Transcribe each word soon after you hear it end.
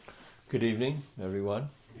Good evening, everyone.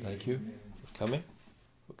 Thank you for coming.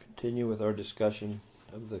 We'll continue with our discussion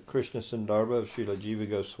of the Krishna Sandarbha of Srila Jiva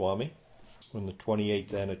Goswami on the 28th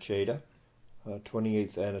Anucheta.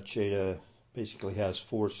 28th Anucheta basically has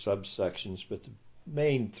four subsections, but the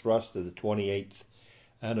main thrust of the 28th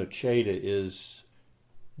Anucheta is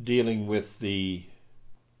dealing with the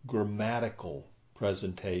grammatical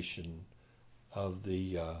presentation of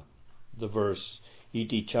the verse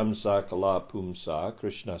Iti chamsa kala pumsa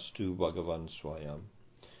krishnastu bhagavan swayam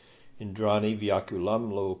indrani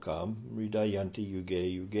vyakulam lokam hridayanti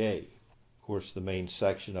yuge yuge. Of course, the main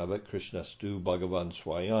section of it, krishnastu bhagavan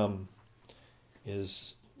swayam,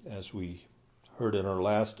 is, as we heard in our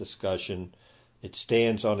last discussion, it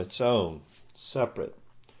stands on its own, separate.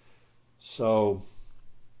 So,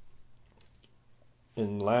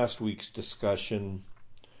 in last week's discussion,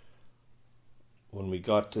 when we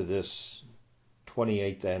got to this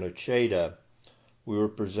 28th Anucheta, we were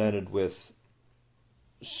presented with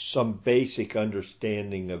some basic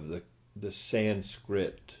understanding of the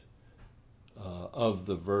Sanskrit of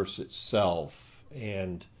the verse itself,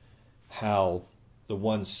 and how the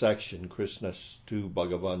one section, Krishnastu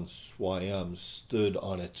Bhagavan Swayam, stood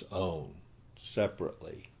on its own,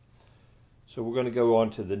 separately. So we're going to go on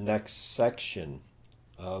to the next section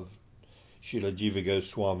of Srila Jiva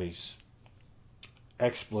Goswami's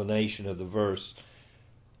explanation of the verse,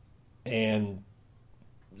 and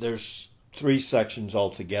there's three sections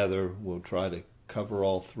altogether. We'll try to cover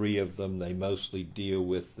all three of them. They mostly deal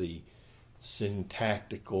with the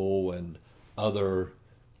syntactical and other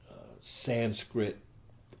Sanskrit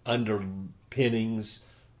underpinnings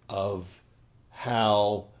of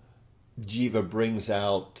how Jiva brings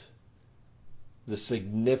out the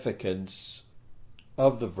significance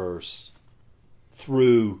of the verse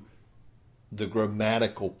through the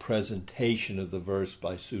grammatical presentation of the verse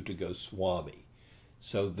by Suta Goswami.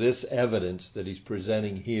 So this evidence that he's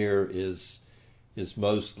presenting here is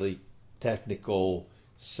mostly technical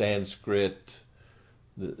Sanskrit.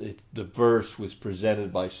 The verse was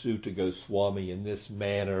presented by Suta Goswami in this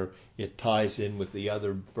manner. It ties in with the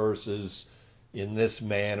other verses in this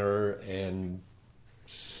manner, and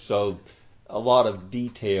so a lot of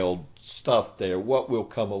detailed stuff there. What we'll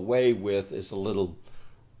come away with is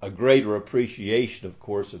a greater appreciation, of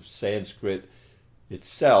course, of Sanskrit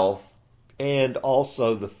itself, and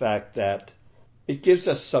also the fact that it gives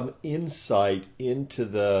us some insight into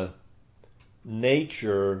the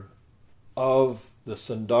nature of the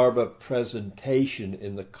Sandarbha presentation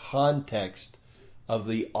in the context of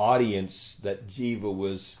the audience that Jiva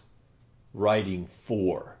was writing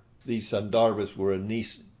for. These Sandarbhas were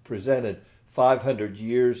presented 500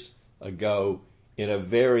 years ago in a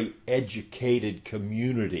very educated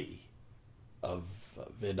community of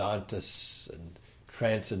Vedantists and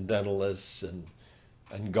Transcendentalists and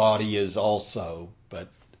Gaudiyas also.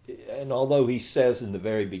 And although he says in the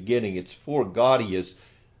very beginning it's for Gaudiyas,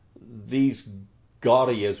 these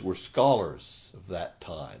Gaudiyas were scholars of that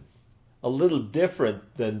time. A little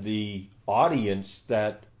different than the audience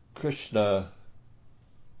that Krishnadas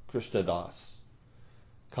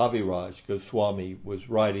Kaviraj Goswami was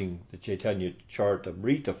writing the Chaitanya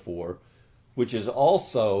Charitamrita for, which is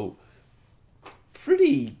also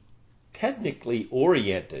pretty technically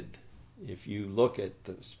oriented. If you look at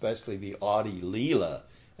especially the Adi Leela,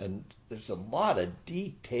 and there's a lot of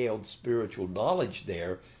detailed spiritual knowledge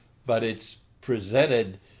there, but it's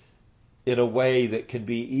presented in a way that can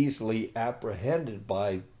be easily apprehended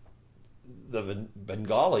by the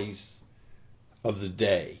Bengalis of the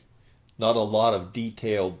day. Not a lot of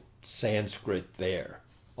detailed Sanskrit there,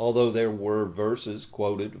 although there were verses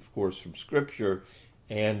quoted, of course, from Scripture,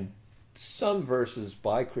 and some verses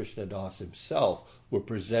by Krishnadas himself were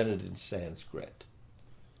presented in Sanskrit.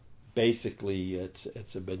 Basically,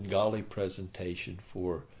 it's a Bengali presentation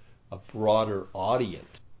for a broader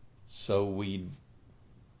audience. So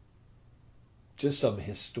just some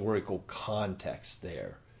historical context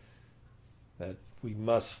there, that we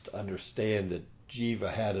must understand that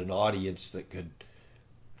Jiva had an audience that could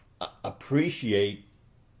appreciate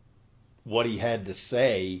what he had to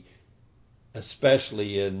say,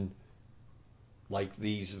 especially in like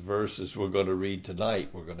these verses we're going to read tonight.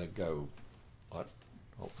 We're going to go, what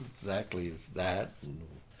exactly is that? And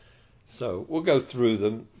so we'll go through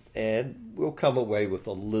them, and we'll come away with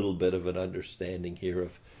a little bit of an understanding here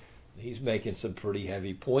of, he's making some pretty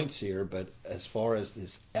heavy points here, but as far as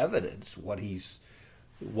this evidence, what he's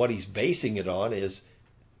basing it on is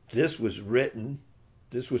this was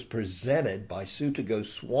presented by Suta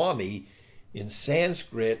Goswami in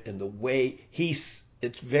Sanskrit, and the way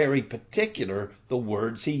it's very particular, the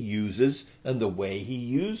words he uses and the way he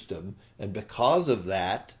used them, and because of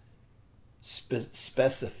that,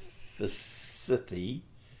 specificity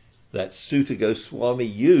that Sutta Goswami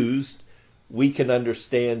used, we can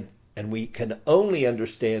understand, and we can only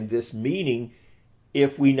understand this meaning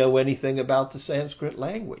if we know anything about the Sanskrit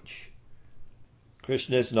language.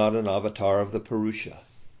 Krishna is not an avatar of the Purusha.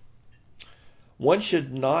 One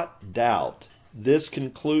should not doubt this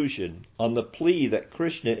conclusion on the plea that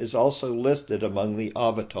Krishna is also listed among the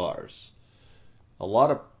avatars. A lot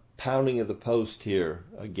of pounding of the post here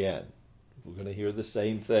again. We're going to hear the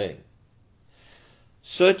same thing.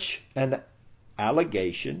 Such an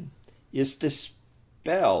allegation is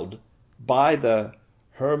dispelled by the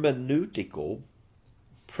hermeneutical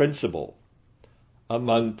principle.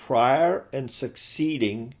 Among prior and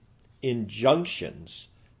succeeding injunctions,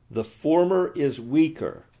 the former is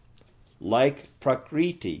weaker, like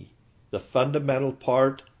prakriti, the fundamental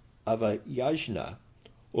part of a yajna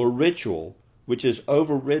or ritual, which is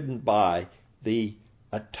overridden by the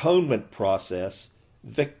atonement process,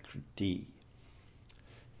 vikriti.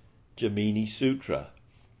 Jamini Sutra.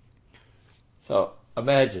 So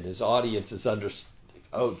imagine his audience is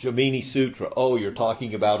Jamini Sutra. Oh, you're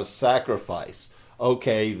talking about a sacrifice.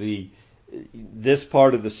 Okay, this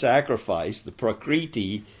part of the sacrifice, the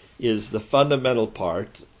prakriti, is the fundamental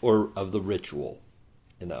part of the ritual.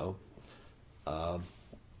 It'll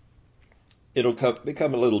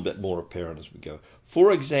become a little bit more apparent as we go.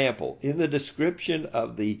 For example, in the description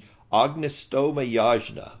of the Agnistoma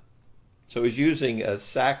Yajna, so he's using a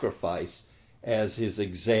sacrifice as his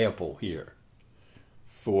example here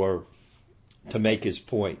to make his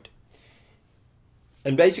point.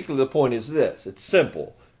 And basically the point is this. It's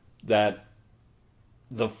simple, that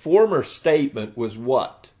the former statement was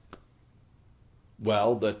what?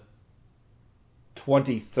 Well, the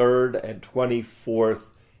 23rd and 24th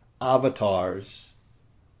avatars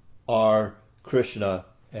are Krishna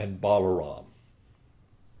and Balaram.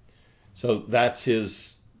 So that's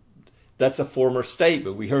a former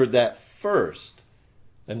statement. We heard that first.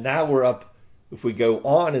 And now we're up, if we go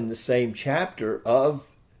on in the same chapter of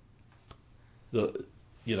the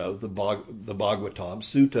Bhagavatam,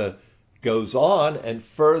 Sutta goes on, and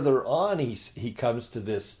further on he comes to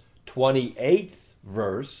this 28th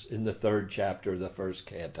verse in the 3rd chapter of the 1st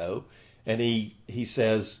canto, and he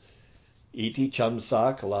says, Iti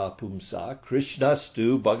chamsa kala pumsa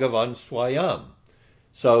Krishnastu Bhagavan Swayam.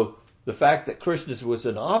 So the fact that Krishna was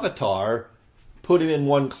an avatar put him in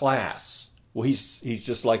one class. Well, he's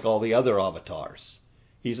just like all the other avatars.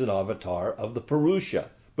 He's an avatar of the Purusha,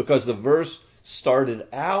 because the verse started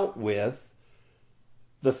out with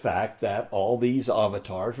the fact that all these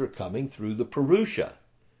avatars were coming through the Purusha.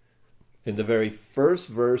 In the very first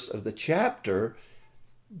verse of the chapter,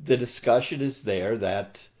 the discussion is there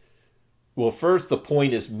that, well, first the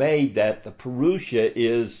point is made that the Purusha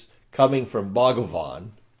is coming from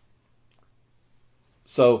Bhagavan.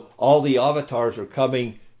 So all the avatars are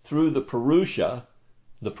coming through the Purusha.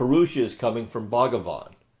 The Purusha is coming from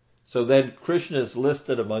Bhagavan. So then Krishna is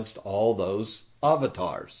listed amongst all those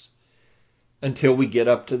avatars until we get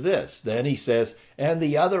up to this. Then he says, and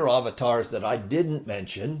the other avatars that I didn't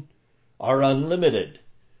mention are unlimited.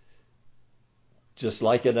 Just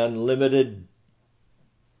like an unlimited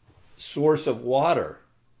source of water,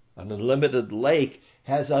 an unlimited lake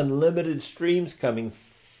has unlimited streams coming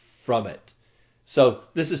from it. So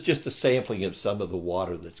this is just a sampling of some of the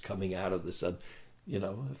water that's coming out of the sun.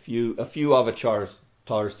 A few avatars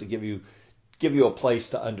to give you a place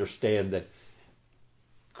to understand that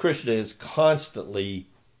Krishna is constantly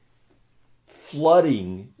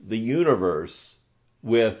flooding the universe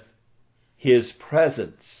with his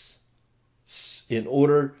presence in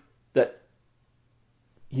order that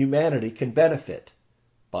humanity can benefit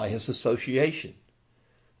by his association.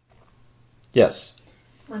 Yes?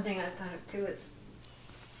 One thing I thought of too is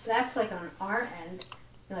that's like on our end,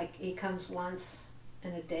 like he comes once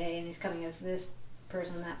in a day and he's coming as this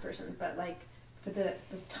person, that person, but like for the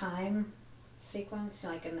time sequence,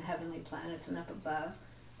 like in the heavenly planets and up above,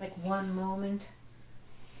 like one moment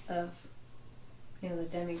of the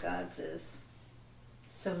demigods is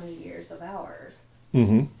so many years of hours.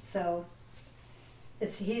 Mm-hmm. So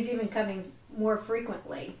he's even coming more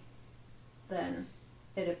frequently than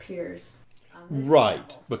it appears on this right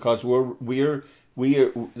level. Because we're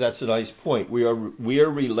that's a nice point. We are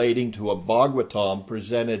relating to a Bhagavatam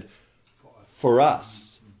presented for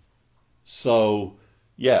us. So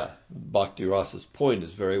yeah, Bhakti Rasa's point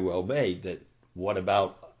is very well made, that what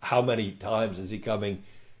about how many times is he coming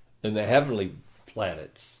in the heavenly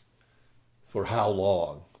planets, for how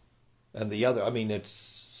long, and the other,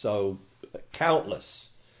 it's so countless.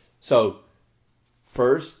 So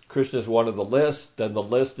first, Krishna is one of the list, then the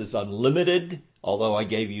list is unlimited, Although I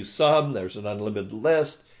gave you some, there's an unlimited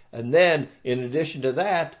list. And then, in addition to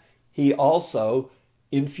that, he also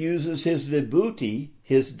infuses his vibhuti,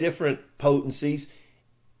 his different potencies,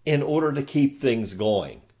 in order to keep things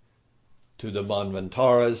going. To the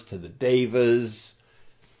Manvantaras, to the Devas.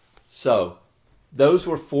 So, those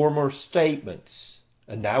were former statements.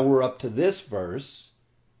 And now we're up to this verse.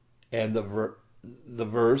 And the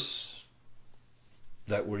verse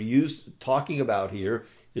that we're talking about here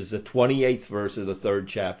is the 28th verse of the 3rd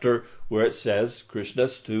chapter, where it says,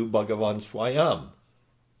 Krishnastu Bhagavan Swayam.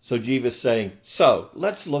 So Jiva is saying, so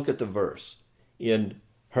let's look at the verse in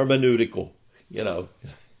hermeneutical,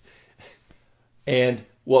 And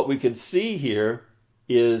what we can see here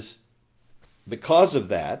is, because of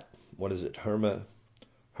that, what is it,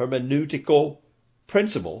 hermeneutical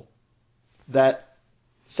principle, that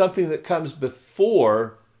something that comes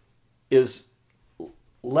before is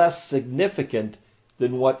less significant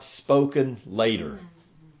than what's spoken later.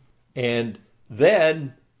 And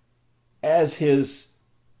then, as his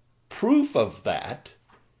proof of that,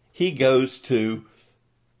 he goes to,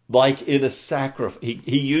 like in a sacrifice,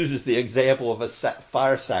 he uses the example of a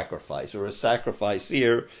fire sacrifice, or a sacrifice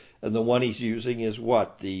here, and the one he's using is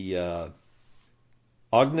what? The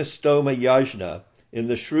Agnistoma Yajna. In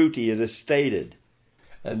the Shruti it is stated.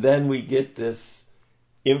 And then we get this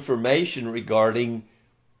information regarding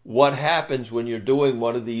what happens when you're doing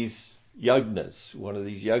one of these yagnas,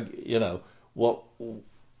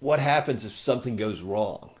 what happens if something goes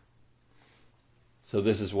wrong. So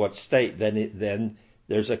this is what then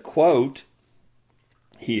there's a quote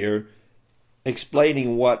here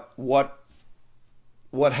explaining what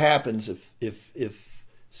happens if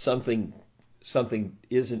something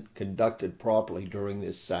isn't conducted properly during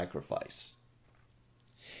this sacrifice.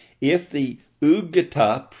 If the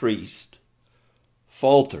Ugata priest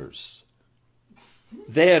falters,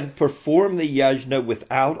 then perform the yajna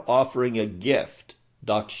without offering a gift,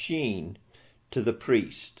 dakshin, to the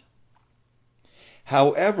priest.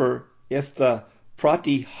 However, if the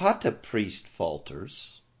pratihata priest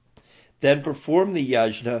falters, then perform the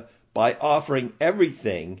yajna by offering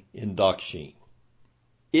everything in dakshin.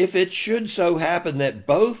 If it should so happen that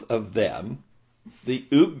both of them, the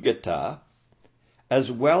Ugata as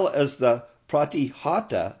well as the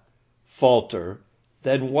pratihata, falter,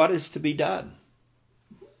 then what is to be done?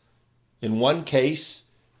 In one case,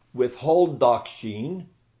 withhold dakshin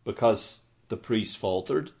because the priest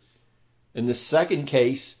faltered. In the second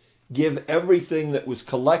case, give everything that was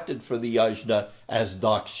collected for the yajna as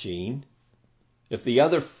dakshin if the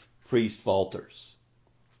other priest falters.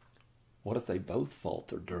 What if they both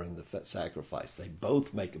falter during the sacrifice? They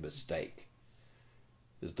both make a mistake,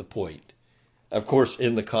 is the point. Of course,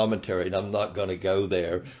 in the commentary, and I'm not going to go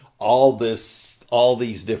there, all these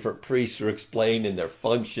different priests are explained in their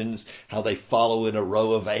functions, how they follow in a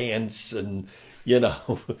row of ants, and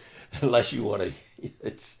unless you want to,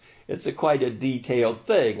 it's quite a detailed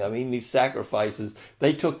thing. I mean, these sacrifices,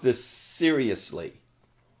 they took this seriously.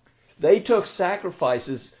 They took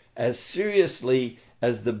sacrifices as seriously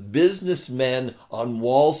as the businessmen on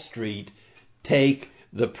Wall Street take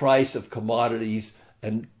the price of commodities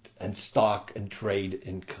and stock and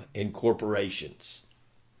trade in corporations.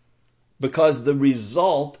 Because the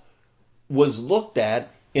result was looked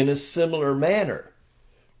at in a similar manner.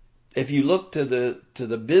 If you look to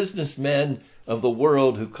the businessmen of the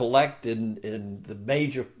world who collect in the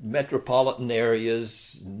major metropolitan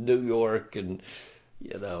areas, New York and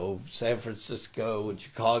San Francisco and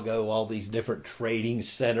Chicago, all these different trading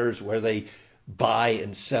centers where they buy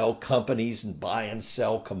and sell companies and buy and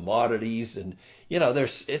sell commodities, and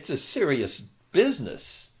it's a serious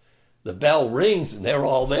business. The bell rings and they're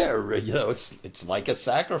all there. It's like a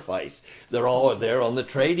sacrifice. They're all there on the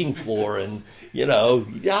trading floor, and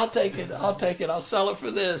I'll take it, I'll sell it for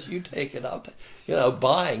this. You take it,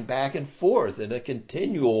 buying back and forth in a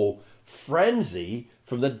continual frenzy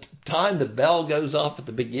from the time the bell goes off at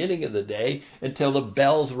the beginning of the day until the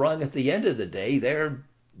bell's rung at the end of the day.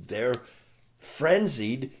 They're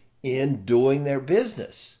frenzied in doing their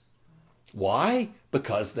business. Why?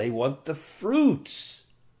 Because they want the fruits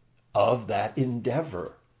of that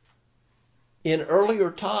endeavor. In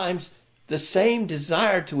earlier times, the same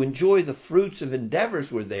desire to enjoy the fruits of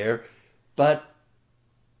endeavors were there, but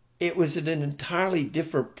it was in an entirely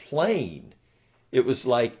different plane. It was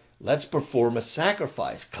like, let's perform a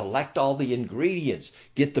sacrifice, collect all the ingredients,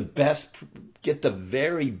 get the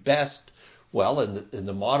very best. Well, in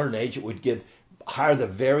the modern age, it would hire the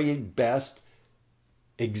very best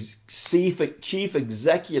chief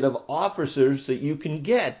executive officers that you can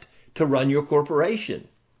get to run your corporation.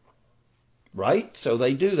 Right? So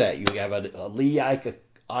they do that. You have a Lee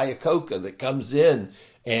Iacocca that comes in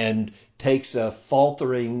and takes a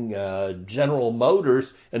faltering General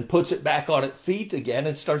Motors and puts it back on its feet again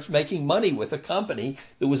and starts making money with a company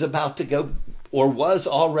that was about to go or was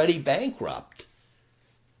already bankrupt.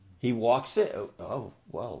 He walks in. Oh,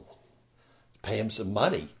 well, pay him some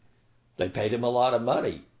money. They paid him a lot of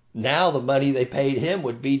money. Now the money they paid him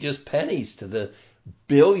would be just pennies to the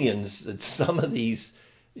billions that some of these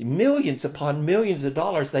millions upon millions of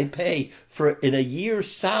dollars they pay for in a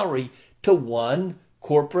year's salary to one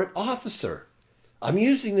corporate officer. I'm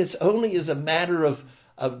using this only as a matter of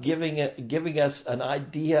giving us an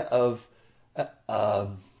idea of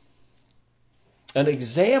an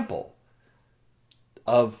example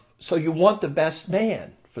of, so you want the best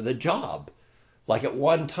man for the job. Like at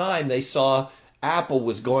one time they saw Apple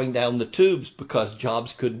was going down the tubes because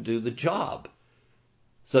Jobs couldn't do the job.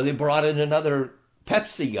 So they brought in another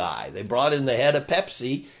Pepsi guy. They brought in the head of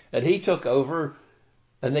Pepsi and he took over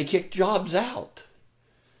and they kicked Jobs out.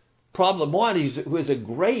 Problem one, he was a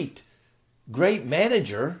great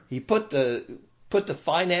manager. He put the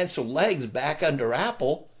financial legs back under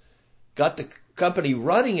Apple, got the company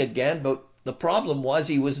running again, but the problem was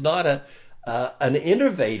he was not an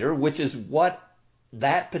innovator, which is what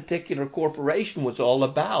that particular corporation was all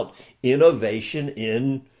about. Innovation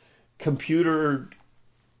in computer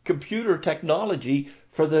technology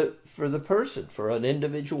for the person, for an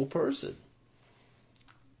individual person.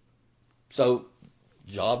 So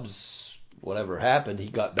Jobs, whatever happened, he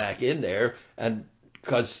got back in there, and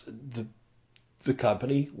because the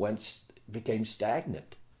company became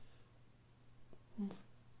stagnant.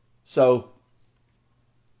 So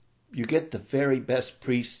you get the very best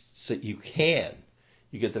priests that you can.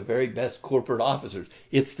 You get the very best corporate officers.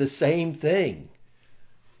 It's the same thing,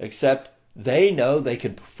 except they know they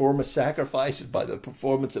can perform a sacrifice. By the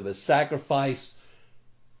performance of a sacrifice,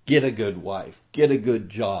 get a good wife, get a good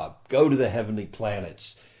job, go to the heavenly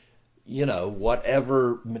planets,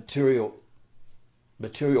 whatever material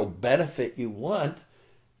benefit you want.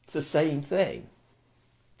 It's the same thing.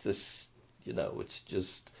 It's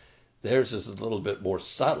just theirs is a little bit more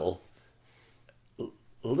subtle, a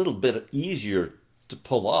little bit easier to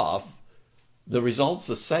pull off. The result's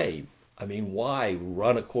the same. I mean, why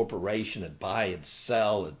run a corporation and buy and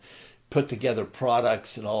sell and put together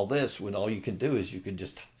products and all this when all you can do is you can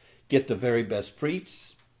just get the very best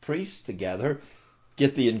priests together,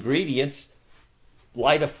 get the ingredients,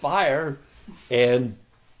 light a fire, and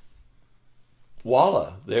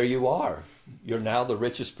voila, there you are. You're now the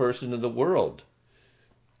richest person in the world,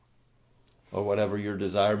 or whatever your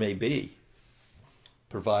desire may be,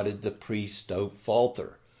 provided the priests don't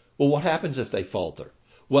falter. Well, what happens if they falter?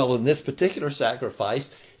 Well, in this particular sacrifice,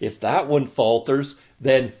 if that one falters,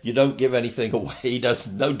 then you don't give anything away.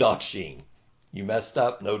 No dakshin. You messed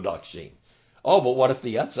up, no dakshin. Oh, but what if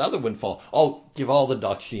the other one falls? Oh, give all the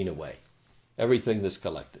dakshin away. Everything that's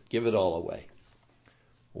collected, give it all away.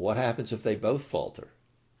 What happens if they both falter?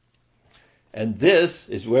 And this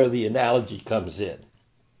is where the analogy comes in.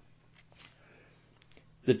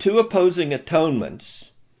 The two opposing atonements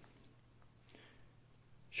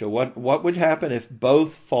show what would happen if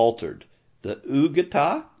both faltered. The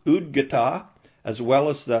udgata, as well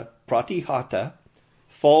as the pratihata,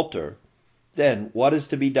 falter. Then what is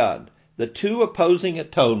to be done? The two opposing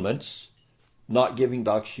atonements, not giving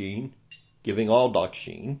dakshin, giving all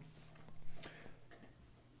dakshin,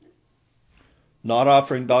 not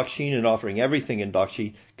offering dakshin and offering everything in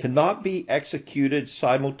dakshin, cannot be executed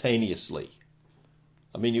simultaneously.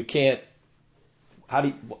 I mean, you can't.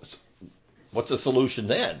 What's the solution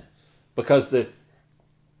then? Because there's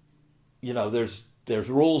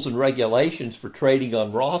rules and regulations for trading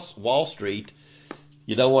on Wall Street.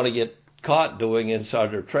 You don't want to get caught doing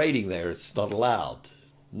insider trading there. It's not allowed.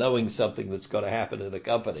 Knowing something that's going to happen in a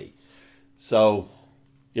company. So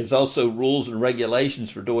there's also rules and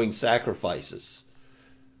regulations for doing sacrifices.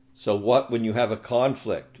 So when you have a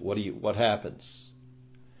conflict, what happens?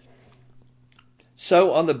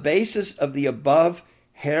 So on the basis of the above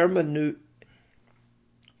hermeneutical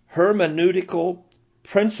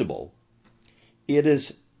principle, it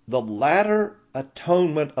is the latter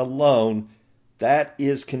atonement alone that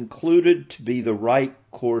is concluded to be the right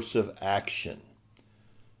course of action.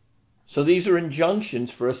 So these are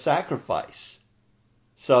injunctions for a sacrifice.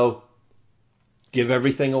 So give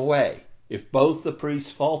everything away. If both the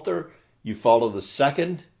priests falter, you follow the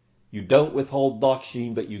second. You don't withhold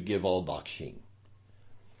dakshin, but you give all dakshin.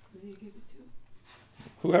 Who do you give it to?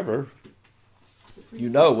 Whoever.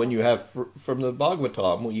 When you have from the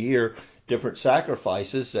Bhagavatam, when you hear different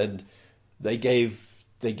sacrifices, and they gave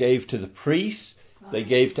to the priests, they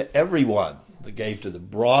gave to everyone. They gave to the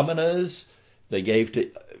brahmanas, They gave to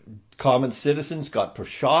common citizens, got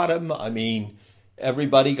prasadam. I mean,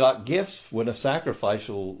 everybody got gifts when a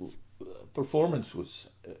sacrificial performance was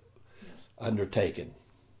undertaken.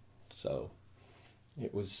 So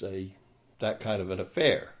it was that kind of an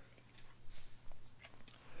affair.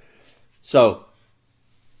 So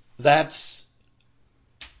that's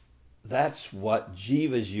what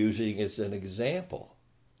Jiva's using as an example.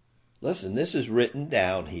 Listen, this is written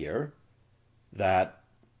down here that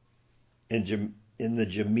in the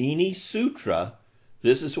Jaimini Sutra,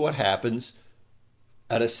 this is what happens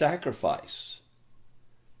at a sacrifice.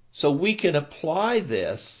 So we can apply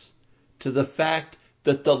this to the fact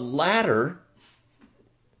that the latter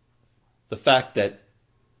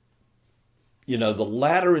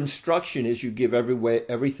instruction is you give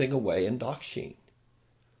everything away in dakshin.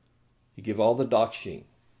 You give all the dakshin.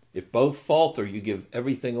 If both falter, you give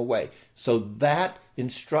everything away. So that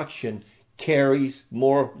instruction carries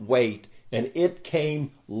more weight, and it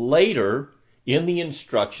came later in the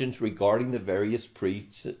instructions regarding the various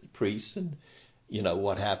priests and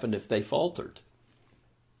what happened if they faltered.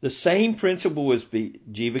 The same principle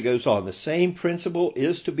Jiva goes on, the same principle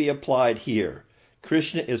is to be applied here.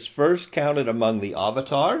 Krishna is first counted among the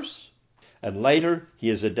avatars, and later he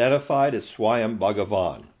is identified as Swayam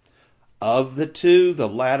Bhagavan. Of the two, the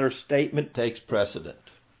latter statement takes precedent.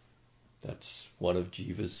 That's one of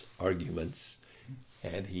Jiva's arguments,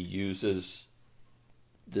 and he uses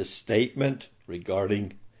this statement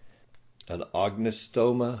regarding an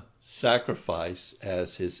Agnistoma sacrifice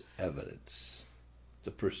as his evidence.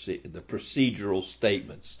 The procedural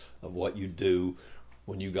statements of what you do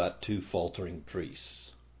when you got two faltering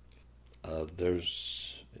priests.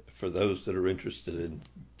 For those that are interested in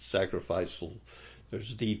sacrificial,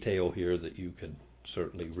 there's detail here that you can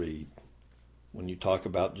certainly read. When you talk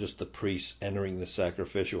about just the priests entering the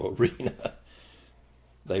sacrificial arena,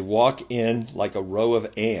 they walk in like a row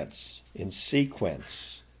of ants in sequential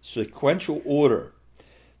order.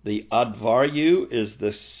 The Advaryu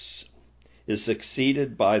is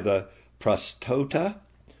succeeded by the Prastota,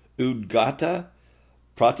 Udgata,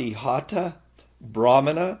 Pratihata,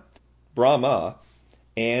 Brahma,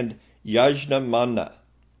 and Yajnamana,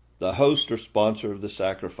 the host or sponsor of the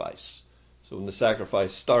sacrifice. So when the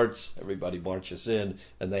sacrifice starts, everybody marches in,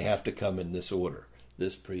 and they have to come in this order.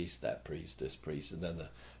 This priest, that priest, this priest, and then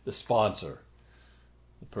the sponsor,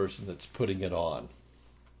 the person that's putting it on,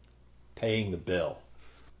 paying the bill.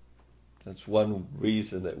 That's one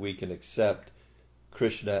reason that we can accept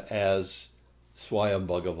Krishna as Swayam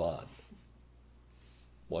Bhagavan.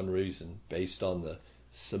 One reason, based on the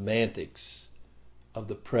semantics of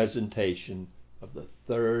the presentation of the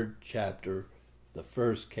third chapter, the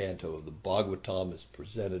first canto of the Bhagavatam, is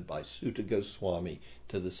presented by Sutta Goswami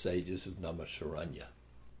to the sages of Naimisharanya.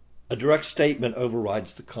 A direct statement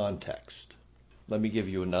overrides the context. Let me give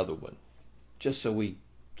you another one, just so we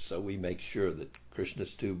make sure that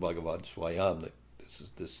Krishna's tu Bhagavan Swayam, that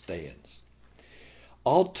this stands.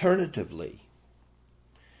 Alternatively,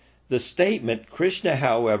 the statement, Krishna,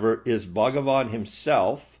 however, is Bhagavan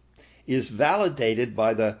himself, is validated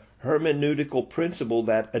by the hermeneutical principle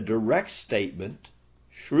that a direct statement,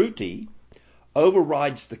 Shruti,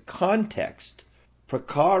 overrides the context,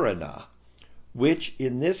 Prakarana, which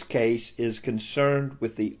in this case is concerned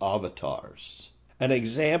with the avatars. An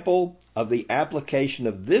example of the application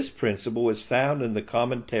of this principle is found in the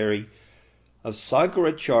commentary of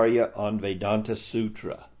Sankaracharya on Vedanta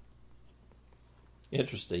Sutra.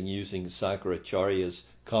 Interesting, using Sankaracharya's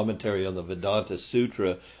commentary on the Vedanta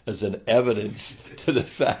Sutra as an evidence to the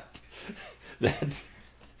fact that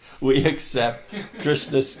we accept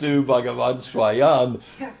Krishna's tu Bhagavan Swayam.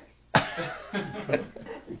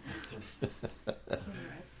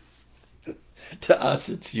 To us,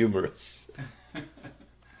 it's humorous.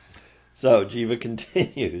 So Jiva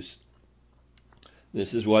continues.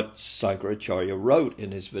 This is what Sankaracharya wrote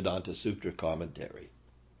in his Vedanta Sutra commentary.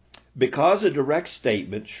 Because a direct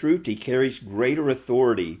statement, Shruti, carries greater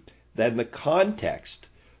authority than the context,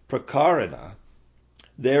 Prakarana,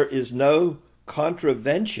 there is no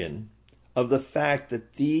contravention of the fact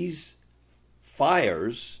that these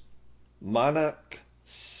fires, Manak,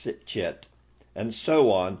 Chit, and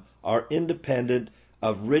so on, are independent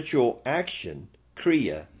of ritual action,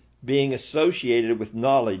 Kriya, being associated with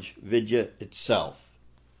knowledge, Vidya itself.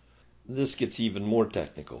 This gets even more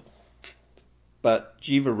technical. But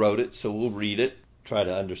Jiva wrote it, so we'll read it, try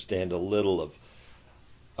to understand a little of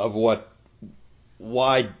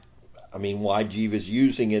why Jiva's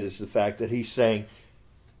using it, is the fact that he's saying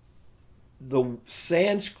the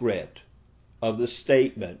Sanskrit of the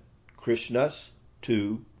statement, Krishna's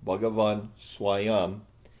tu Bhagavan Swayam,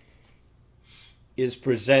 is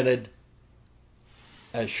presented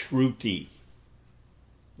as Shruti,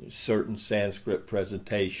 certain Sanskrit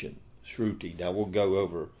presentation, Shruti. Now we'll go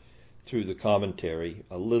over through the commentary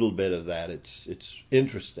a little bit of that. It's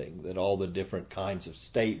interesting that all the different kinds of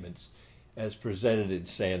statements as presented in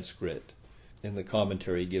Sanskrit in the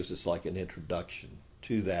commentary gives us like an introduction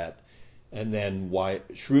to that. And then why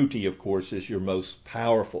Shruti, of course, is the most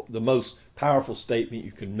powerful statement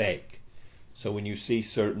you can make. So when you see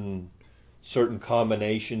certain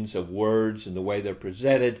combinations of words and the way they're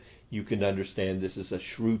presented, you can understand this is a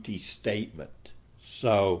Shruti statement.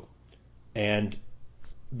 So, and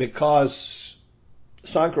because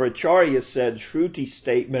Sankaracharya said Shruti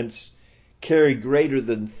statements carry greater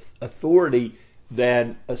than authority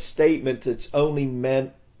than a statement that's only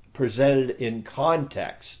presented in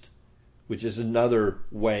context, which is another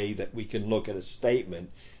way that we can look at a statement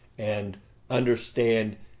and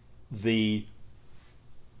understand the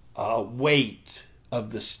weight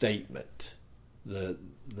of the statement, the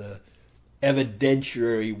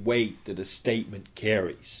evidentiary weight that a statement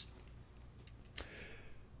carries.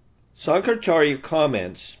 Sankaracharya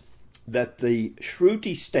comments that the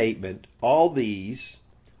Shruti statement, all these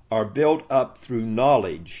are built up through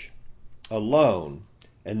knowledge alone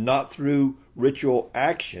and not through ritual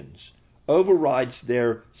actions, overrides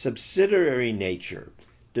their subsidiary nature,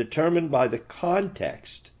 determined by the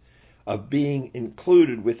context of being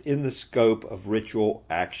included within the scope of ritual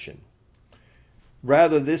action.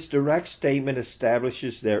 Rather, this direct statement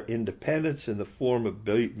establishes their independence in the form of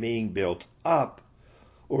being built up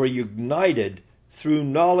or united through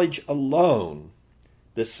knowledge alone.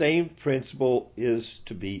 The same principle is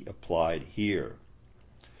to be applied here.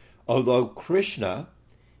 Although Krishna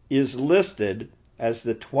is listed as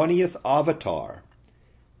the 20th avatar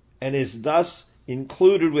and is thus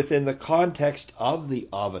included within the context of the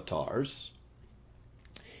avatars,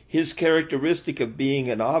 his characteristic of being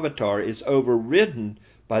an avatar is overridden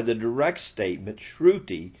by the direct statement,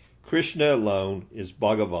 Shruti, Krishna alone is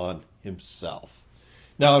Bhagavan himself.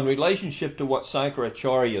 Now, in relationship to what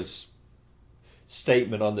Sankaracharya's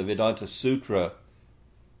statement on the Vedanta Sutra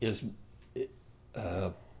is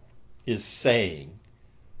saying,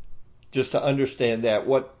 just to understand that,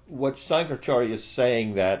 what Sankaracharya is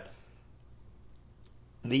saying, that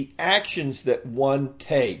the actions that one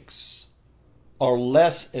takes are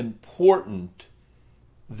less important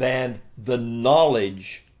than the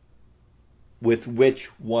knowledge with which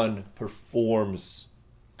one performs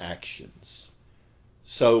actions.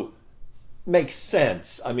 So, makes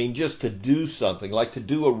sense. I mean, just to do something, like to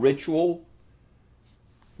do a ritual,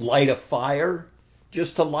 light a fire,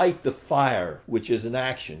 just to light the fire, which is an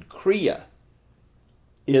action, kriya,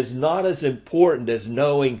 is not as important as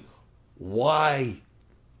knowing why,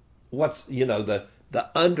 what's, the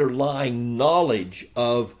underlying knowledge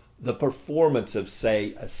of the performance of,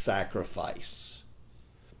 say, a sacrifice.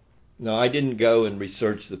 Now, I didn't go and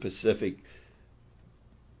research the specific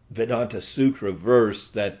Vedanta Sutra verse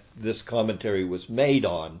that this commentary was made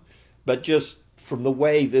on, but just from the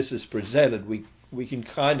way this is presented, we can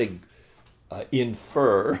kind of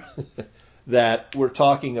infer that we're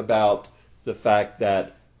talking about the fact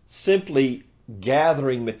that simply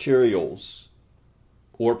gathering materials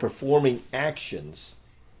or performing actions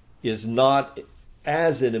is not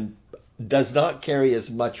does not carry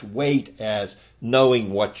as much weight as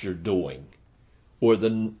knowing what you're doing, or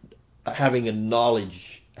having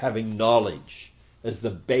knowledge as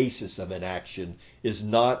the basis of an action is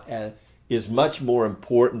much more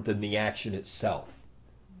important than the action itself.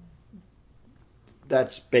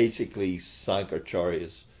 That's basically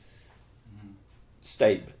Sankaracharya's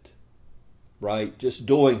statement, right? Just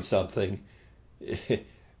doing something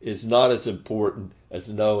is not as important as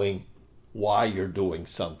knowing why you're doing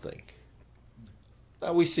something.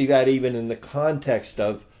 Now we see that even in the context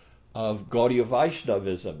of Gaudiya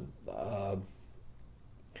Vaishnavism. Well,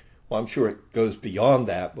 I'm sure it goes beyond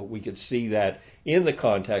that, but we could see that in the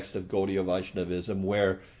context of Gaudiya Vaishnavism,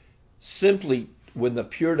 where simply when the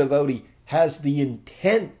pure devotee has the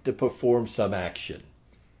intent to perform some action,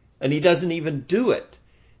 and he doesn't even do it,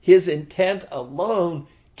 his intent alone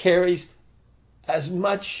carries as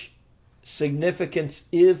much significance,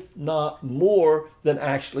 if not more, than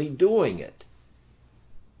actually doing it.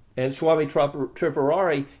 And Swami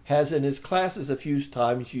Tripurari has in his classes a few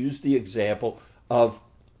times used the example of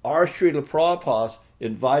our Srila Prabhupada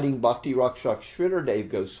inviting Bhakti Rakshak Sridhar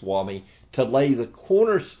Goswami to lay the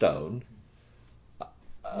cornerstone.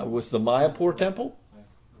 Was the Mayapur temple?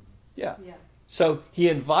 Yeah. So he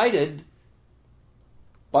invited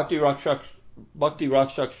Bhakti Rakshak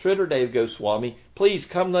Sridhar Goswami, please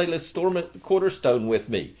come lay the cornerstone with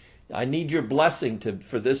me. I need your blessing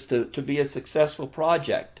for this to be a successful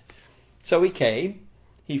project. So he came,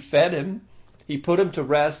 He fed him. He put him to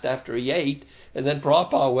rest after he ate, and then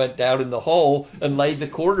Prabhupada went down in the hole and laid the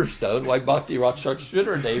cornerstone while Bhakti Rakshak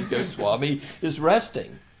Sridhar Goswami is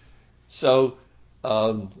resting. So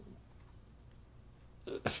Prabhupada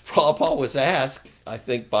was asked, I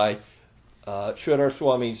think, by Sridhar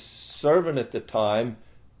Swami's servant at the time,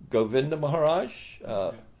 Govinda Maharaj,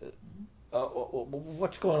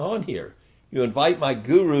 what's going on here? You invite my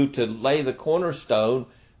guru to lay the cornerstone,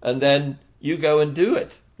 and then you go and do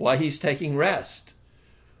it while he's taking rest.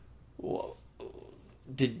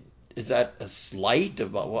 Is that a slight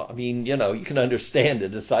of? I mean, you can understand the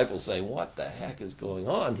disciples saying, "What the heck is going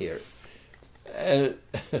on here?" And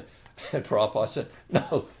Prabhupada said,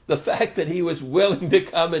 "No, the fact that he was willing to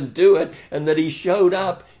come and do it, and that he showed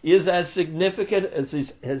up, is as significant as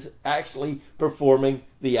his actually performing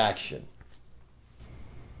the action."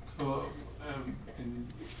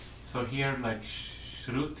 So here, like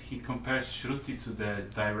Shruti, he compares Shruti to the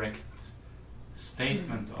direct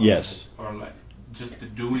statement of yes. it, or like just the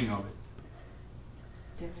doing of it.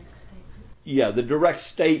 Direct statement. Yeah, the direct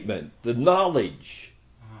statement, the knowledge.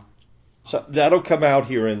 Uh-huh. So that'll come out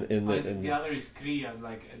here in the other is kriya,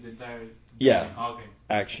 like the direct. Yeah. Okay.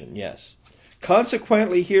 Action. Yes.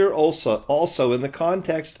 Consequently, here also in the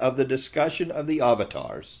context of the discussion of the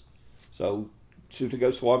avatars. So Sutta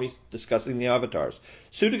Goswami discussing the avatars.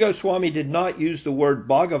 Sutta Goswami did not use the word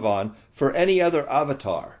Bhagavan for any other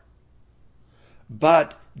avatar,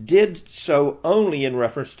 but did so only in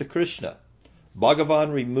reference to Krishna.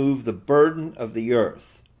 Bhagavan removed the burden of the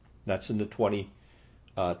earth. That's in the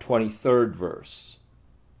 23rd verse.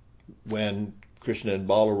 When Krishna and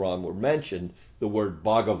Balaram were mentioned, the word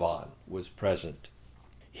Bhagavan was present.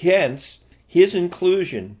 Hence, his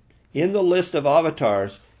inclusion in the list of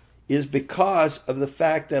avatars is because of the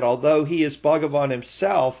fact that although he is Bhagavan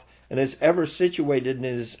himself and is ever situated in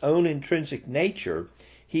his own intrinsic nature,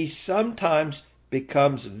 he sometimes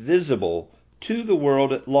becomes visible to the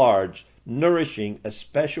world at large, nourishing a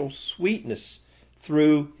special sweetness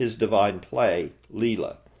through his divine play,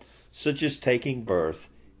 Leela, such as taking birth,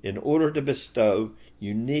 in order to bestow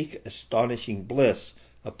unique, astonishing bliss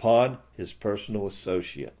upon his personal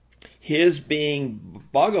associate. His being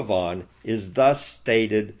Bhagavan is thus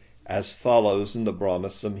stated as follows in the Brahma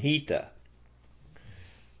Samhita.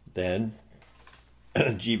 Then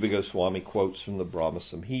Jiva Goswami quotes from the Brahma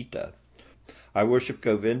Samhita. I worship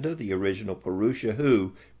Govinda, the original Purusha,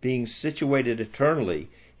 who, being situated eternally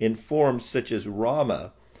in forms such as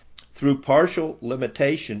Rama, through partial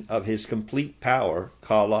limitation of his complete power,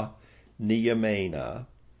 Kala Niyamena,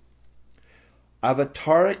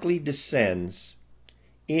 avatarically descends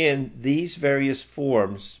in these various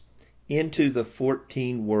forms into the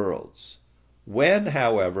 14 worlds. When,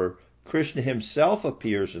 however, Krishna himself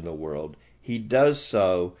appears in the world, he does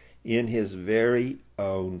so in his very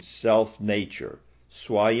own self-nature,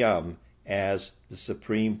 Swayam, as the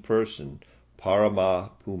Supreme Person, Parama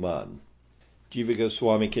Puman. Jiva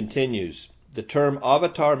Goswami continues, the term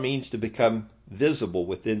avatar means to become visible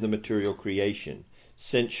within the material creation.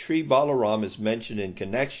 Since Sri Balaram is mentioned in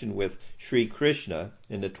connection with Sri Krishna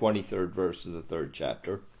in the 23rd verse of the 3rd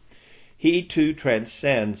chapter, he too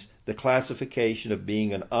transcends the classification of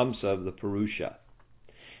being an amsa of the Purusha.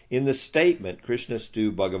 In the statement,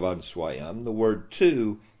 Krishnastu Bhagavan Swayam, the word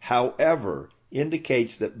tu, however,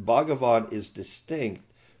 indicates that Bhagavan is distinct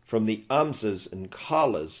from the amsas and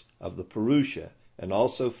kalas of the Purusha, and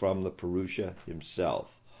also from the Purusha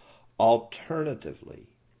himself. Alternatively,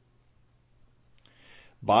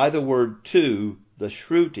 by the word tu, the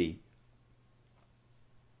Shruti,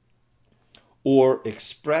 or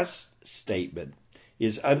express statement,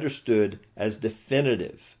 is understood as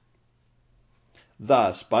definitive.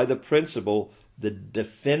 Thus, by the principle, the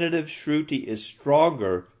definitive Shruti is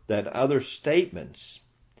stronger than other statements,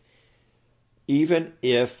 even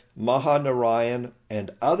if Mahanarayan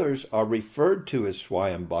and others are referred to as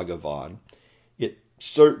Swayam Bhagavan.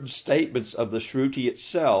 Certain statements of the Shruti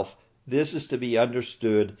itself, this is to be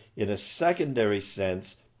understood in a secondary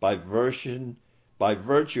sense by virtue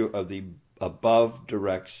of the above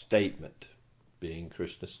direct statement, being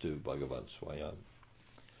Krishnastu Bhagavan Swayam.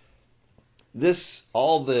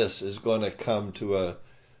 All this is going to come to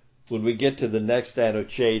when we get to the next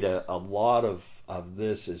Anucheta, a lot of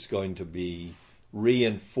this is going to be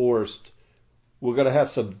reinforced. We're going to have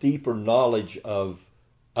some deeper knowledge of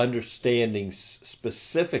understanding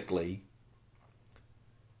specifically,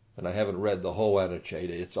 and I haven't read the whole Anucheta.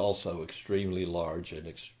 It's also extremely large,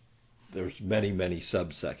 and there's many, many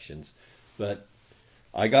subsections. But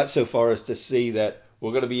I got so far as to see that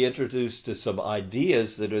we're going to be introduced to some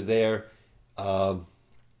ideas that are there and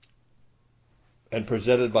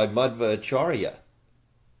presented by Madhva Acharya.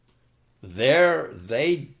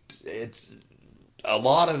 it's a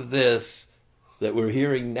lot of this that we're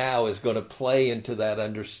hearing now is going to play into that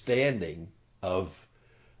understanding of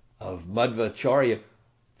Madhvacharya.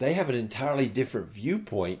 They have an entirely different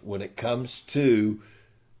viewpoint when it comes to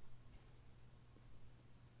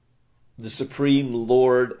the Supreme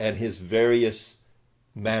Lord and his various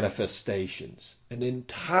manifestations. An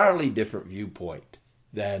entirely different viewpoint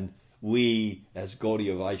than we as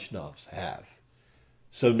Gaudiya Vaishnavas have.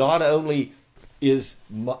 So not only is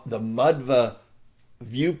the Madhva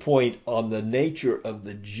viewpoint on the nature of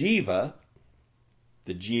the jivas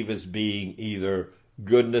being either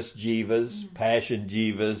goodness jivas, passion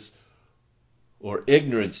jivas, or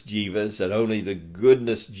ignorance jivas, and only the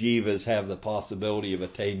goodness jivas have the possibility of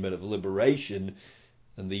attainment of liberation,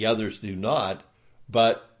 and the others do not,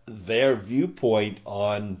 but their viewpoint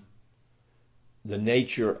on the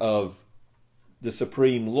nature of the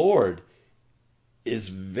Supreme Lord is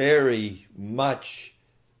very much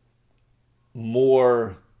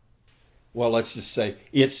more, well, let's just say,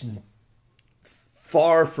 it's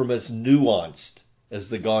far from as nuanced as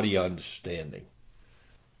the Gaudiya understanding.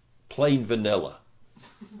 Plain vanilla,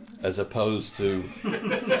 as opposed to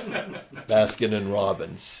Baskin and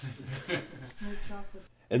Robbins.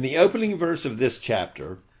 In the opening verse of this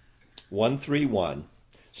chapter, 131,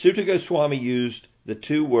 Sutta Goswami used the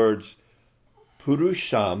two words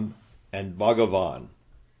Purusham and Bhagavan.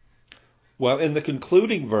 Well, in the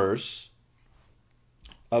concluding verse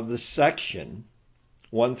of the section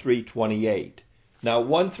 1328. Now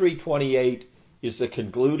 1328 is the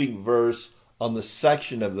concluding verse on the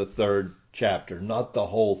section of the third chapter, not the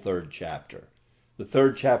whole third chapter. The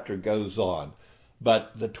third chapter goes on,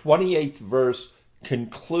 but the 28th verse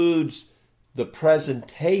concludes the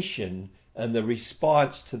presentation and the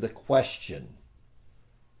response to the question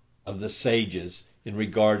of the sages in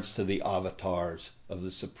regards to the avatars of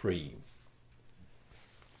the Supreme.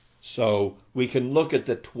 So we can look at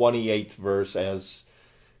the 28th verse as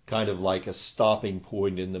kind of like a stopping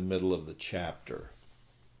point in the middle of the chapter.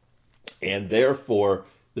 And therefore,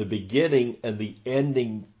 the beginning and the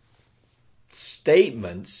ending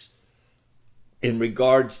statements in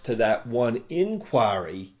regards to that one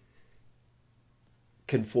inquiry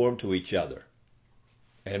conform to each other.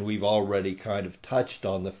 And we've already kind of touched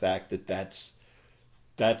on the fact that that's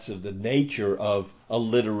of the nature of a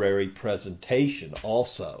literary presentation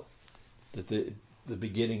also, that the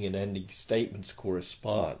beginning and ending statements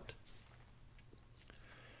correspond.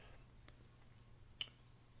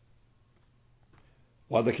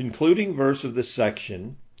 While the concluding verse of the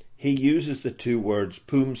section, he uses the two words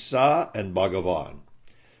Pumsa and Bhagavan.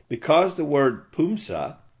 Because the word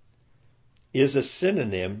Pumsa is a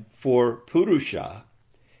synonym for Purusha,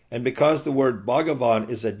 and because the word Bhagavan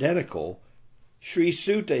is identical, Sri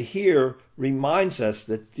Sutta here reminds us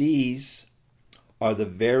that these are the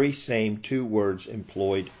very same two words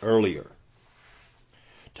employed earlier.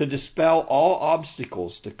 To dispel all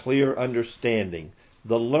obstacles to clear understanding,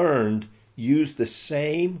 the learned use the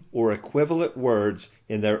same or equivalent words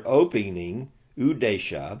in their opening,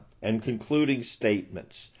 Udesha, and concluding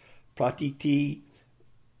statements,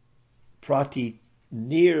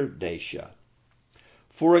 Pratinirdesha.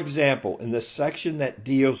 For example, in the section that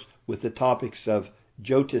deals with the topics of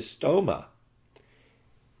Jyotistoma,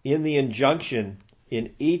 in the injunction,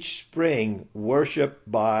 in each spring worship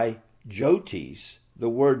by Jyotis, the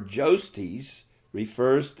word Jyotis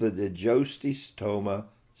refers to the Jyotistoma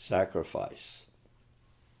sacrifice.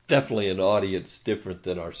 Definitely an audience different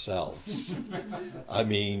than ourselves. I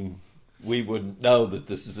mean, we wouldn't know that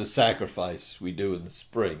this is a sacrifice we do in the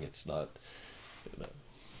spring. It's not, you know.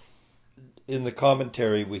 In the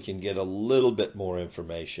commentary, we can get a little bit more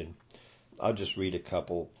information. I'll just read a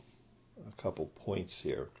couple points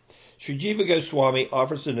here. Sri Jiva Goswami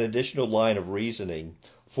offers an additional line of reasoning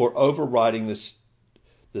for overriding the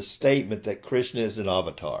statement that Krishna is an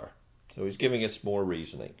avatar. So he's giving us more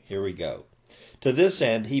reasoning. Here we go. To this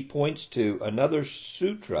end, he points to another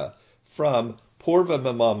sutra from Purva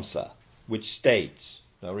Mimamsa, which states,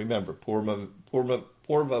 now remember, Purva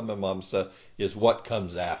Mimamsa is what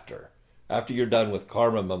comes after. After you're done with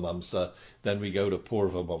Karma Mimamsa, then we go to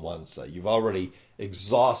Purva Mimamsa. You've already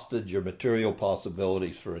exhausted your material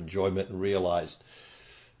possibilities for enjoyment and realized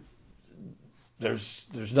there's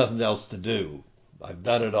nothing else to do. I've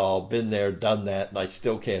done it all, been there, done that, and I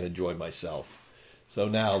still can't enjoy myself. So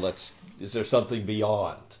now is there something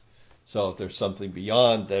beyond? So if there's something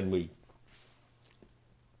beyond, then we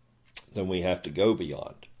have to go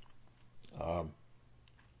beyond.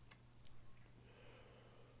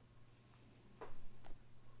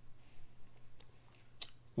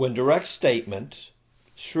 When direct statement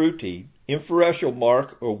Shruti, inferential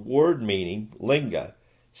mark or word meaning, linga,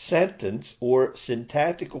 sentence or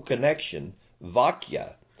syntactical connection,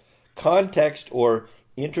 vakya, context or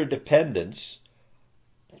interdependence,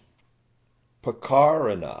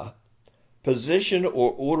 pakarana, position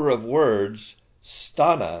or order of words,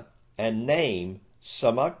 sthana, and name,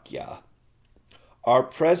 samakya, are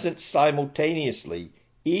present simultaneously.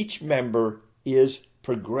 Each member is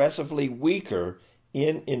progressively weaker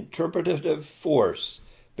in interpretative force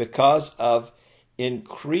because of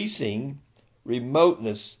increasing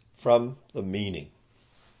remoteness from the meaning.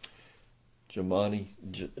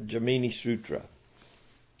 Jamini Sutra.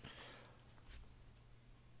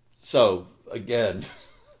 So, again,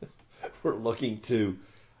 we're looking to,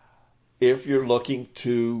 if you're looking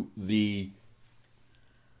to the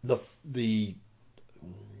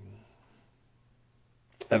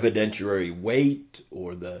evidentiary weight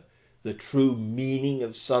or the true meaning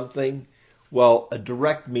of something, well, a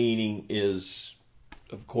direct meaning is,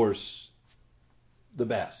 of course, the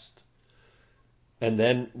best. And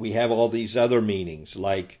then we have all these other meanings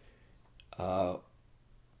like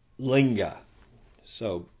linga.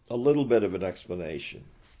 So a little bit of an explanation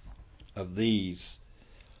of these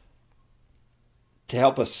to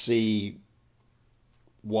help us see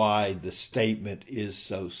why the statement is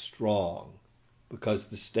so strong. Because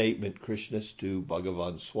the statement Krishnastu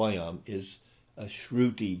Bhagavan Swayam is a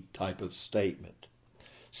Shruti type of statement.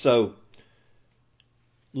 So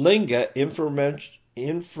linga, inferential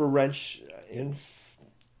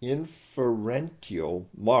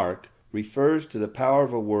mark, refers to the power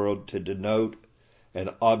of a word to denote an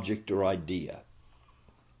object or idea.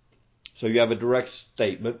 So you have a direct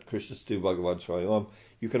statement, Krishnastu Bhagavan Swayam.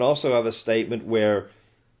 You can also have a statement where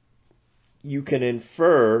you can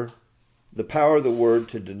infer the power of the word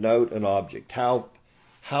to denote an object.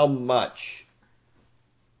 How much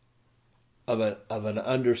of an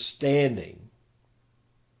understanding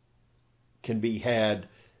can be had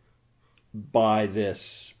by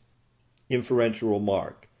this inferential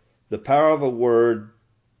mark. The power of a word,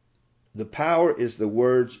 the power is the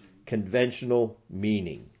word's conventional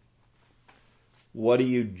meaning. What do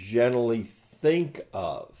you generally think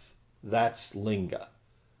of? That's linga.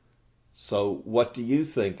 So what do you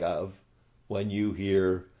think of when you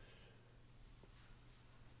hear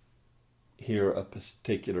a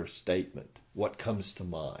particular statement? What comes to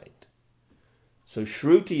mind? So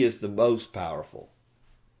Shruti is the most powerful.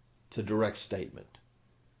 It's a direct statement.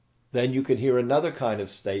 Then you can hear another kind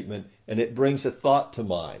of statement and it brings a thought to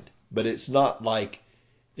mind, but it's not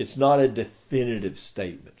a definitive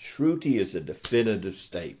statement. Shruti is a definitive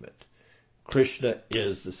statement. Krishna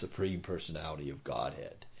is the Supreme Personality of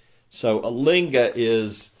Godhead. So a linga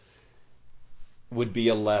would be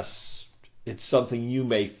it's something you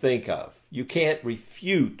may think of. You can't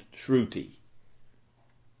refute Shruti.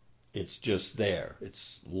 It's just there.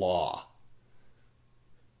 It's law.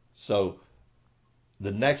 So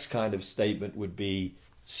the next kind of statement would be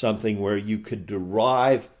something where you could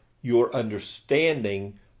derive your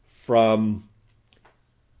understanding from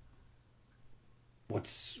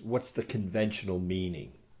what's the conventional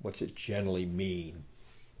meaning? What's it generally mean?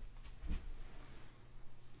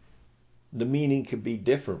 The meaning could be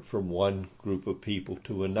different from one group of people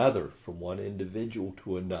to another, from one individual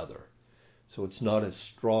to another. So it's not as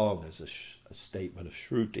strong as a statement of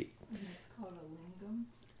Shruti. And it's called a lingam?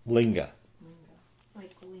 Linga.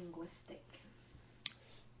 Like linguistic.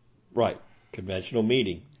 Right. Conventional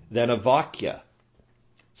meaning. Then a vakya,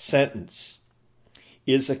 sentence,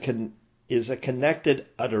 is a connected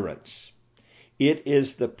utterance. It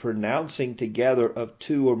is the pronouncing together of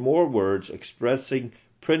two or more words expressing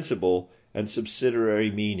principal and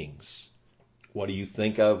subsidiary meanings. What do you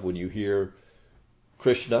think of when you hear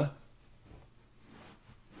Krishna?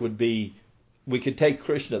 We could take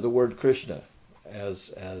Krishna, the word Krishna,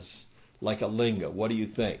 as like a linga. What do you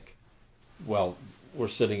think? Well, we're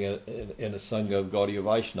sitting in a Sangha of Gaudiya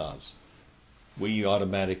Vaishnavas. We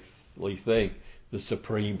automatically think the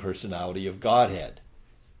Supreme Personality of Godhead.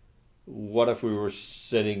 What if we were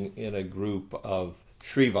sitting in a group of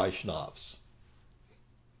Sri Vaishnavas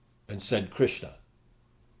and said Krishna?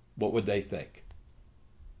 What would they think?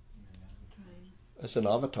 As an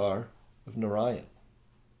avatar of Narayan.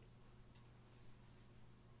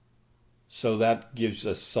 So that gives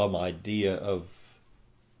us some idea of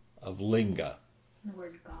linga. The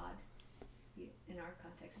word God. In our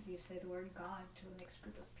context, if you say the word God to a mixed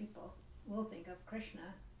group of people, we'll think of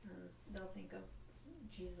Krishna and they'll think of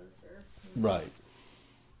Jesus or... Right.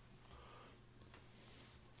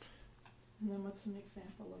 And then what's an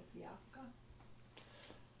example of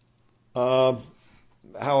Vyaka?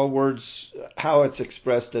 how it's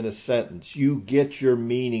expressed in a sentence. You get your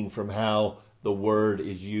meaning from how the word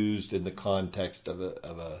is used in the context of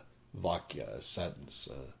a vakya, a sentence.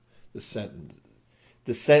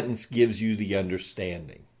 The sentence gives you the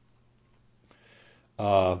understanding.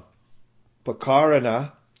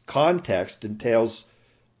 Pakarana, context, entails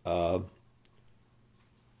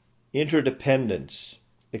interdependence,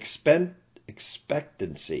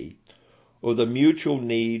 expectancy, or the mutual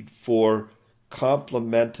need for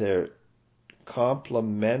complementarity.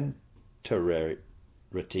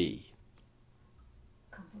 Complementarity.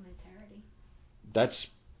 That's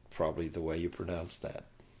probably the way you pronounce that.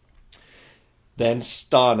 Then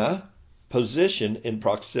sthana, position in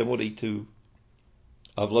proximity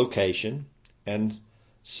of location, and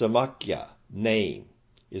samakya, name,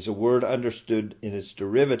 is a word understood in its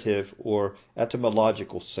derivative or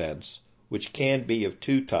etymological sense, which can be of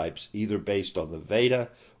two types, either based on the Veda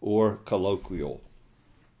or colloquial.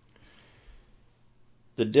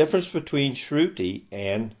 The difference between Shruti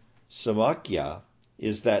and Samakya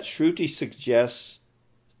is that Shruti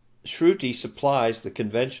supplies the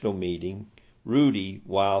conventional meaning, Ruti,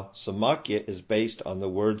 while Samakya is based on the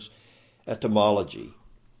word's etymology.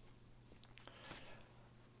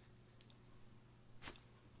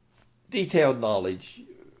 Detailed knowledge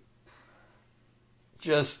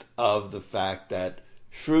just of the fact that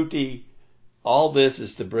Shruti, all this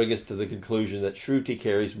is to bring us to the conclusion that Shruti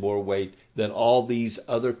carries more weight than all these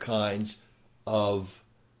other kinds of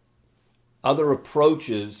other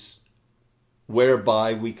approaches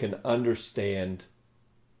whereby we can understand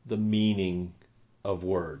the meaning of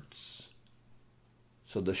words.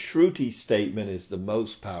 So the Shruti statement is the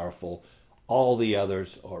most powerful. All the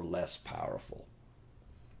others are less powerful.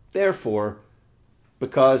 Therefore,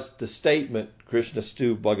 because the statement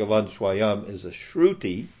Krishnastu Bhagavan Swayam is a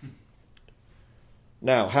Shruti,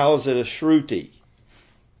 now how is it a Shruti?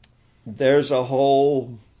 There's a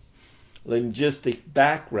whole linguistic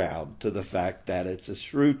background to the fact that it's a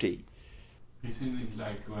Shruti. Isn't it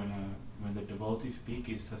like when the devotees speak,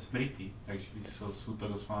 it's a smriti, actually? So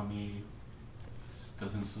Sutta Goswami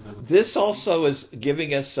doesn't Sutta Goswami. This also is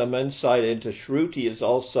giving us some insight into Shruti, is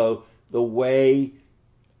also the way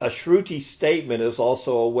a Shruti statement is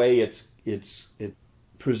also a way it's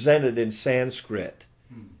presented in Sanskrit.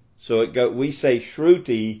 So we say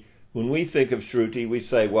Shruti, when we think of Shruti, we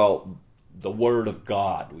say, well, the word of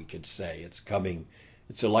God, we could say. It's coming,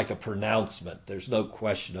 it's like a pronouncement. There's no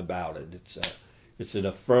question about it. It's an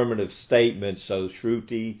affirmative statement. So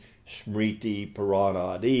Shruti, Smriti,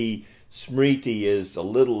 Puranadi. Smriti is a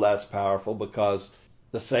little less powerful because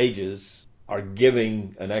the sages are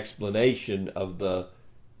giving an explanation of the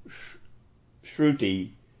Shruti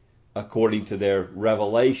according to their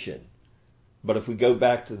revelation. But if we go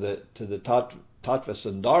back to the Tattva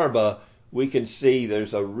Sandarbha, we can see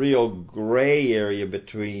there's a real gray area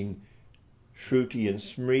between Shruti and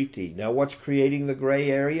Smriti. Now, what's creating the gray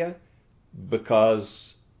area?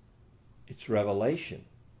 Because it's revelation.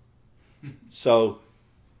 So,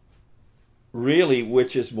 really,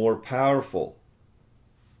 which is more powerful?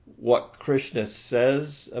 What Krishna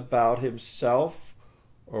says about himself,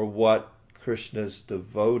 or what Krishna's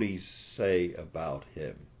devotees say about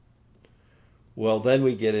him? Well, then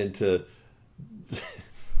we get into,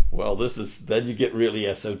 then you get really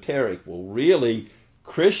esoteric. Well, really,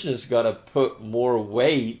 Krishna's got to put more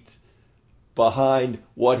weight behind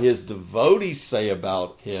what his devotees say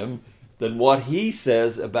about him than what he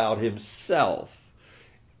says about himself.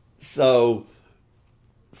 So,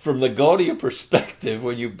 from the Gaudiya perspective,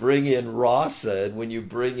 when you bring in rasa and when you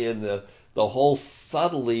bring in the whole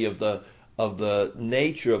subtlety of the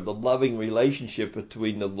nature of the loving relationship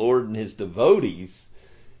between the Lord and his devotees,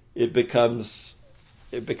 it becomes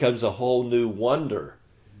a whole new wonder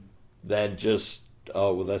than just,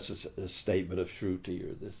 oh, well, that's a statement of Shruti,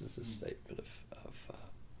 or this is a statement of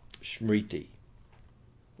Smriti.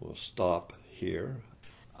 We'll stop here.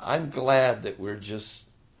 I'm glad that we're just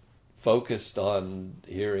focused on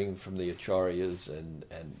hearing from the Acharyas and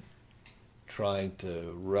trying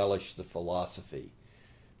to relish the philosophy.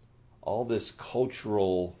 All this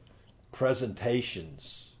cultural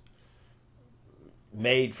presentations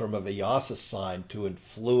made from a Vyasa sign to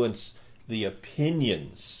influence the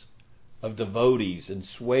opinions of devotees and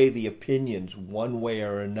sway the opinions one way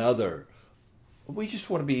or another. We just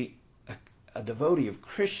want to be a devotee of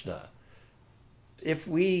Krishna. If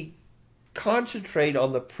we concentrate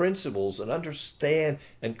on the principles and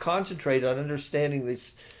concentrate on understanding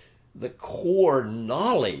the core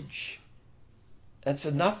knowledge, that's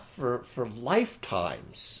enough for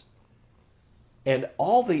lifetimes. And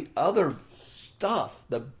all the other stuff,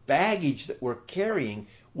 the baggage that we're carrying,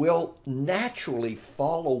 will naturally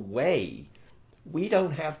fall away. We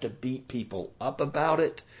don't have to beat people up about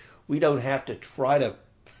it. We don't have to try to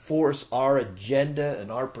force our agenda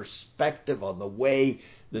and our perspective on the way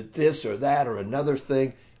that this or that or another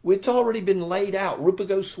thing. It's already been laid out. Rupa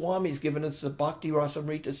Goswami's given us the Bhakti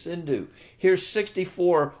Rasamrita Sindhu. Here's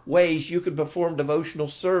 64 ways you can perform devotional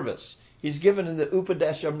service. He's given in the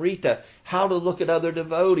Upadeshamrita how to look at other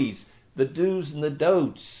devotees, the do's and the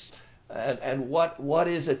don'ts, and what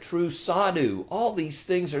is a true sadhu. All these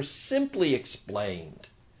things are simply explained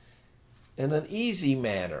in an easy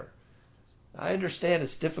manner. I understand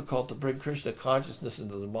it's difficult to bring Krishna consciousness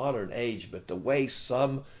into the modern age, but the way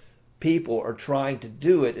some people are trying to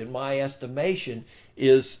do it, in my estimation,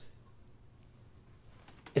 it's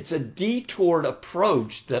a detoured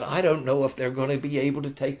approach that I don't know if they're going to be able to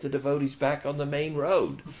take the devotees back on the main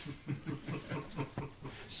road.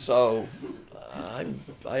 So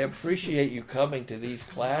I appreciate you coming to these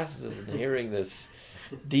classes and hearing this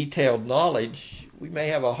detailed knowledge. We may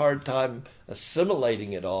have a hard time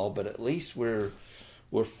assimilating it all, but at least we're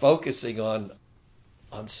focusing on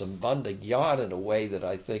Sambandha Gyan in a way that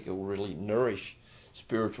I think will really nourish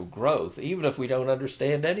spiritual growth, even if we don't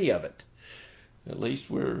understand any of it. At least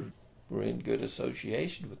we're in good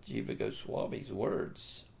association with Jiva Goswami's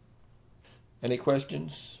words. Any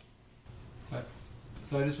questions?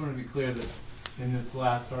 So I just want to be clear that in this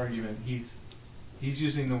last argument, he's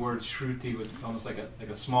using the word Shruti with almost like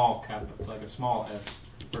a small cap, like a small s,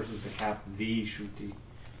 versus the cap the Shruti.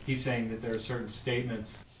 He's saying that there are certain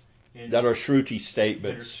statements that are Shruti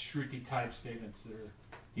statements. That are Shruti type statements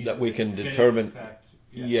that we can determine. Effect.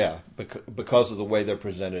 Yeah, because of the way they're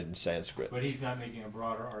presented in Sanskrit. But he's not making a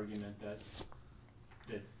broader argument that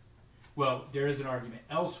well, there is an argument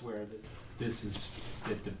elsewhere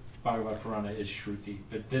that the Bhagavad Purana is Shruti,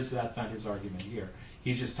 but that's not his argument here.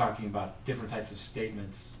 He's just talking about different types of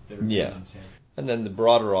statements that are in Sanskrit. And then the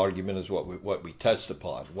broader argument is what we touched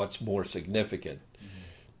upon. What's more significant?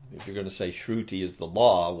 Mm-hmm. If you're going to say Shruti is the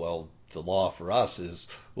law, well, the law for us is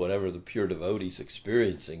whatever the pure devotee's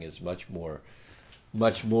experiencing is much more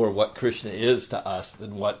what Krishna is to us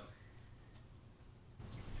than what.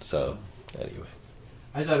 So anyway,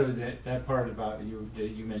 I thought it was that part about that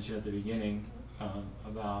you mentioned at the beginning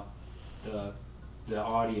about the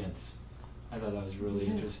audience. I thought that was really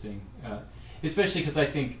interesting, especially because I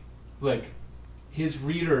think like his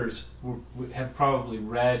readers have probably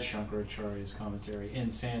read Shankaracharya's commentary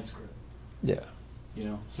in Sanskrit. Yeah. You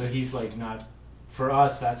know, so he's like not. For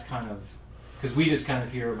us, that's kind of because we just kind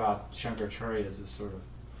of hear about Shankaracharya as a sort of,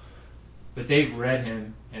 but they've read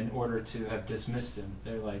him in order to have dismissed him.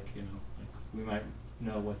 They're like, you know, like we might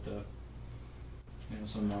know what the, you know,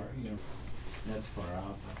 some are, you know, that's far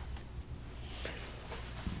out. But.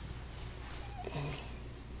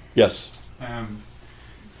 Yes.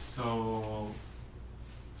 So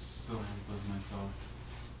what was my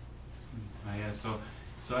thought?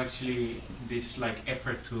 So actually, this like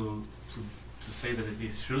effort to say that it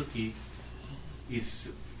is Shruti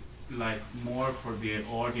is like more for the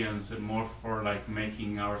audience and more for like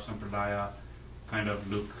making our sampradaya kind of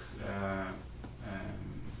look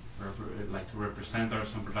like to represent our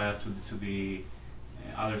sampradaya to the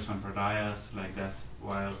other sampradayas like that,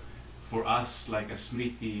 while for us like a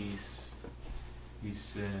smriti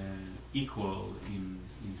is equal in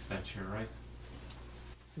stature, right?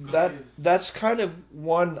 That's kind of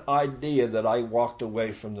one idea that I walked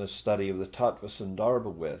away from the study of the Tattva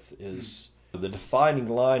Sandarbha with, is the defining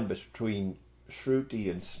line between Shruti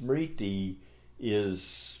and Smriti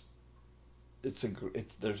is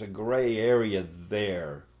there's a gray area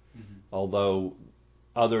there, although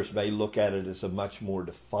others may look at it as a much more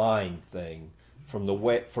defined thing from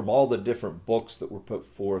all the different books that were put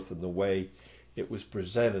forth and the way it was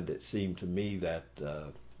presented. It seemed to me that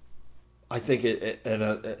I think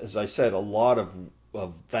as I said, a lot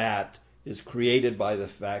of that is created by the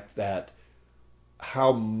fact that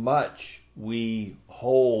how much we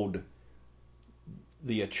hold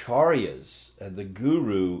the acharyas and the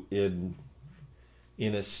guru in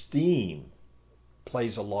esteem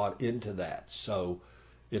plays a lot into that. So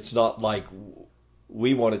it's not like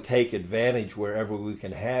we want to take advantage wherever we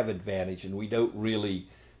can have advantage, and we don't really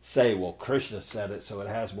say, well, Krishna said it, so it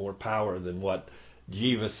has more power than what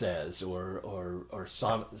Jiva says or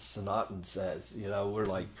Sanatan says. You know, we're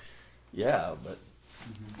like, yeah, but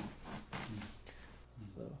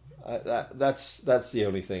that's the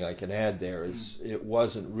only thing I can add there is it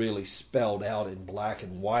wasn't really spelled out in black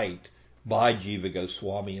and white by Jiva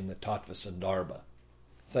Goswami in the Tattva Sandarbha.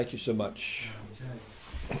 Thank you so much.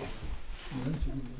 Okay.